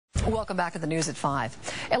Welcome back to the news at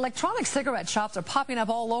 5. Electronic cigarette shops are popping up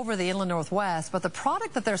all over the inland Northwest, but the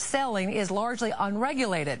product that they're selling is largely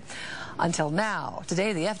unregulated. Until now.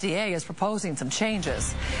 Today, the FDA is proposing some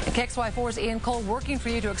changes. And KXLY4's Cull working for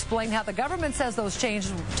you to explain how the government says those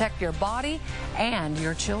changes will protect your body and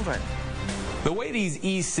your children. The way these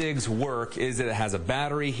e-cigs work is that it has a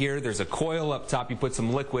battery here, there's a coil up top, you put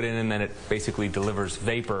some liquid in, and then it basically delivers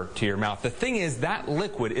vapor to your mouth. The thing is, that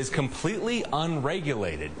liquid is completely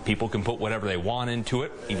unregulated. People can put whatever they want into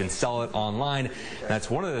it, even sell it online.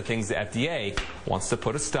 That's one of the things the FDA wants to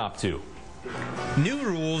put a stop to. New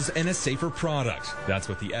rules and a safer product. That's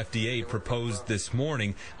what the FDA proposed this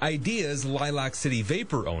morning. Ideas Lilac City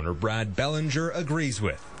Vapor owner Brad Bellinger agrees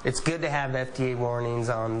with. It's good to have FDA warnings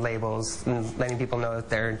on labels and letting people know that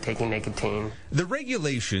they're taking nicotine. The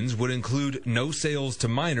regulations would include no sales to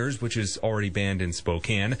minors, which is already banned in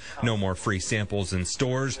Spokane, no more free samples in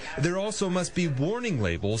stores. There also must be warning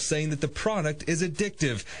labels saying that the product is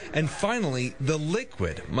addictive. And finally, the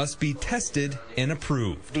liquid must be tested and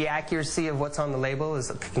approved. The accuracy of what's on the label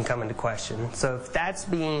can come into question. So if that's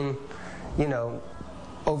being,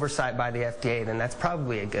 oversight by the FDA, then that's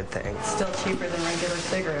probably a good thing. It's still cheaper than regular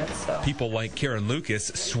cigarettes, so. People like Karen Lucas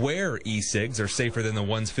swear e-cigs are safer than the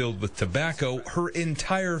ones filled with tobacco. Her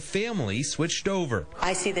entire family switched over.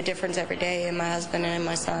 I see the difference every day in my husband and in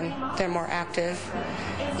my son. They're more active.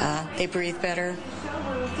 They breathe better.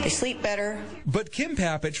 They sleep better. But Kim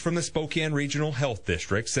Papich from the Spokane Regional Health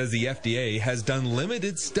District says the FDA has done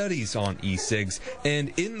limited studies on e-cigs,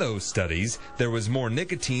 and in those studies, there was more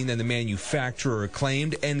nicotine than the manufacturer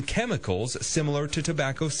claimed and chemicals similar to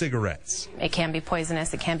tobacco cigarettes. It can be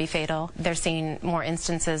poisonous, it can be fatal. They're seeing more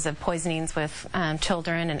instances of poisonings with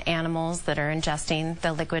children and animals that are ingesting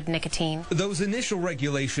the liquid nicotine. Those initial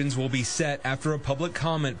regulations will be set after a public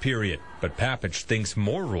comment period, but Papich thinks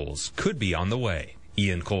more rules could be on the way.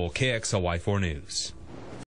 Cull, KXLY4 News.